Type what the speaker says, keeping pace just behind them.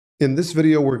In this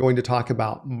video, we're going to talk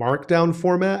about Markdown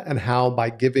format and how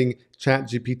by giving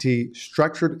ChatGPT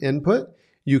structured input,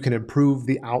 you can improve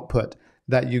the output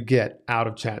that you get out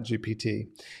of ChatGPT.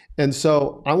 And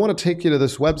so I want to take you to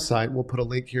this website. We'll put a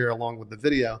link here along with the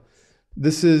video.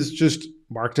 This is just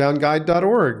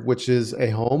markdownguide.org, which is a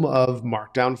home of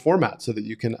Markdown format so that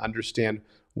you can understand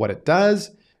what it does.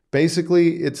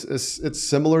 Basically, it's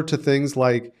similar to things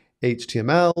like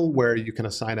HTML, where you can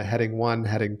assign a heading 1,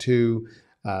 heading 2,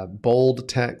 bold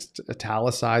text,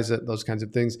 italicize it, those kinds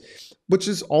of things, which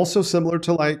is also similar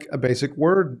to like a basic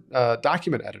Word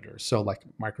document editor. So like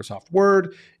Microsoft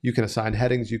Word, you can assign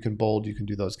headings, you can bold, you can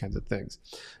do those kinds of things.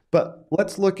 But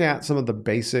let's look at some of the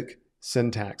basic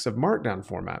syntax of Markdown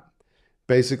format.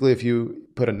 Basically, if you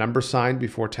put a number sign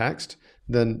before text,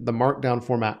 then the Markdown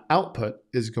format output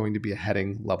is going to be a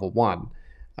heading level 1.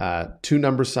 2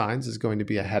 number signs is going to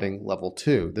be a heading level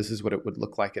 2. This is what it would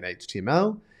look like in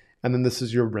HTML. And then this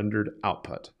is your rendered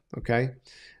output, okay?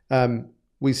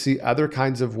 We see other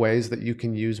kinds of ways that you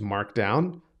can use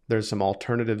Markdown. There's some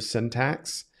alternative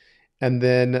syntax, and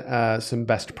then some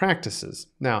best practices.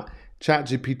 Now,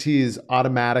 ChatGPT is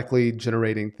automatically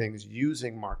generating things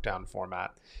using Markdown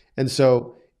format. And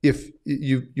so if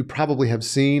you probably have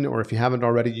seen, or if you haven't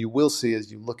already, you will see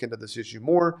as you look into this issue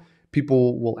more,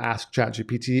 people will ask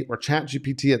ChatGPT, or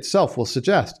ChatGPT itself will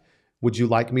suggest, would you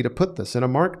like me to put this in a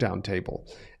Markdown table?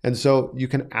 And so you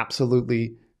can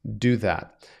absolutely do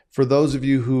that. For those of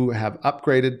you who have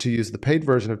upgraded to use the paid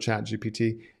version of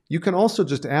ChatGPT, you can also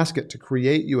just ask it to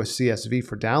create you a CSV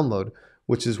for download,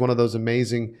 which is one of those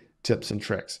amazing tips and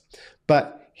tricks.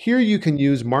 But here you can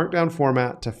use Markdown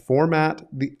format to format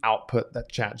the output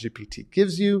that ChatGPT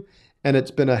gives you, and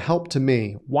it's been a help to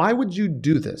me. Why would you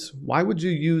do this? Why would you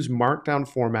use Markdown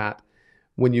format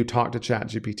when you talk to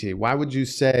ChatGPT? Why would you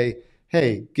say,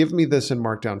 hey, give me this in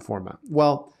Markdown format?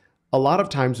 Well, a lot of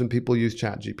times when people use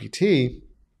ChatGPT,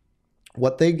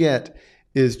 what they get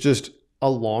is just a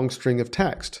long string of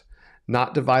text,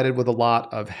 not divided with a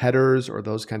lot of headers or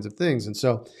those kinds of things. And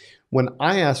so when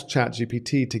I ask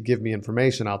ChatGPT to give me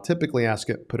information, I'll typically ask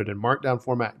it, put it in Markdown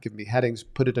format, give me headings,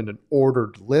 put it in an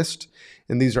ordered list.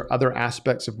 And these are other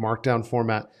aspects of Markdown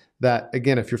format that,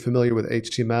 again, if you're familiar with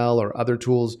HTML or other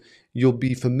tools, you'll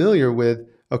be familiar with,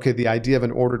 okay, the idea of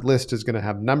an ordered list is going to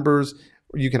have numbers.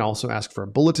 You can also ask for a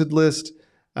bulleted list.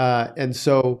 And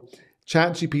so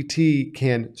ChatGPT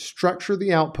can structure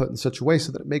the output in such a way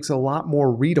so that it makes it a lot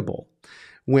more readable.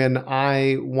 When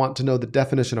I want to know the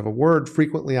definition of a word,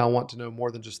 frequently I want to know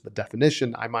more than just the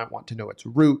definition. I might want to know its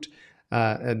root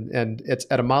and its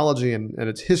etymology and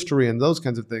its history and those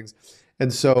kinds of things.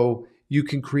 And so you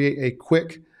can create a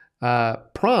quick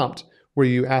prompt where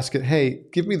you ask it, hey,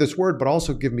 give me this word, but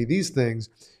also give me these things.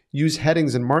 Use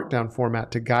headings in Markdown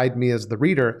format to guide me as the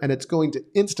reader, and it's going to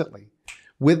instantly,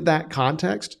 with that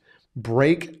context,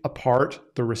 break apart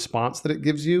the response that it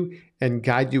gives you and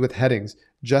guide you with headings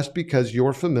just because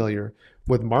you're familiar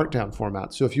with Markdown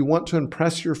format. So if you want to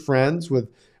impress your friends with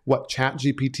what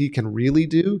ChatGPT can really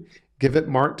do, give it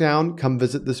Markdown, come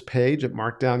visit this page at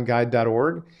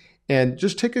markdownguide.org and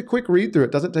just take a quick read through it.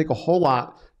 It doesn't take a whole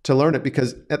lot to learn it,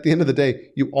 because at the end of the day,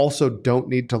 you also don't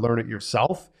need to learn it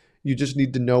yourself. You just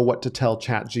need to know what to tell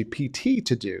ChatGPT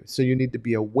to do. So you need to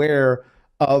be aware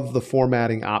of the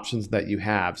formatting options that you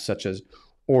have, such as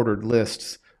ordered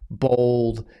lists,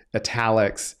 bold,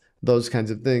 italics, those kinds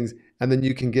of things. And then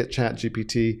you can get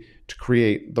ChatGPT to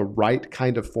create the right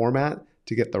kind of format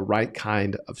to get the right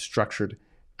kind of structured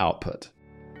output.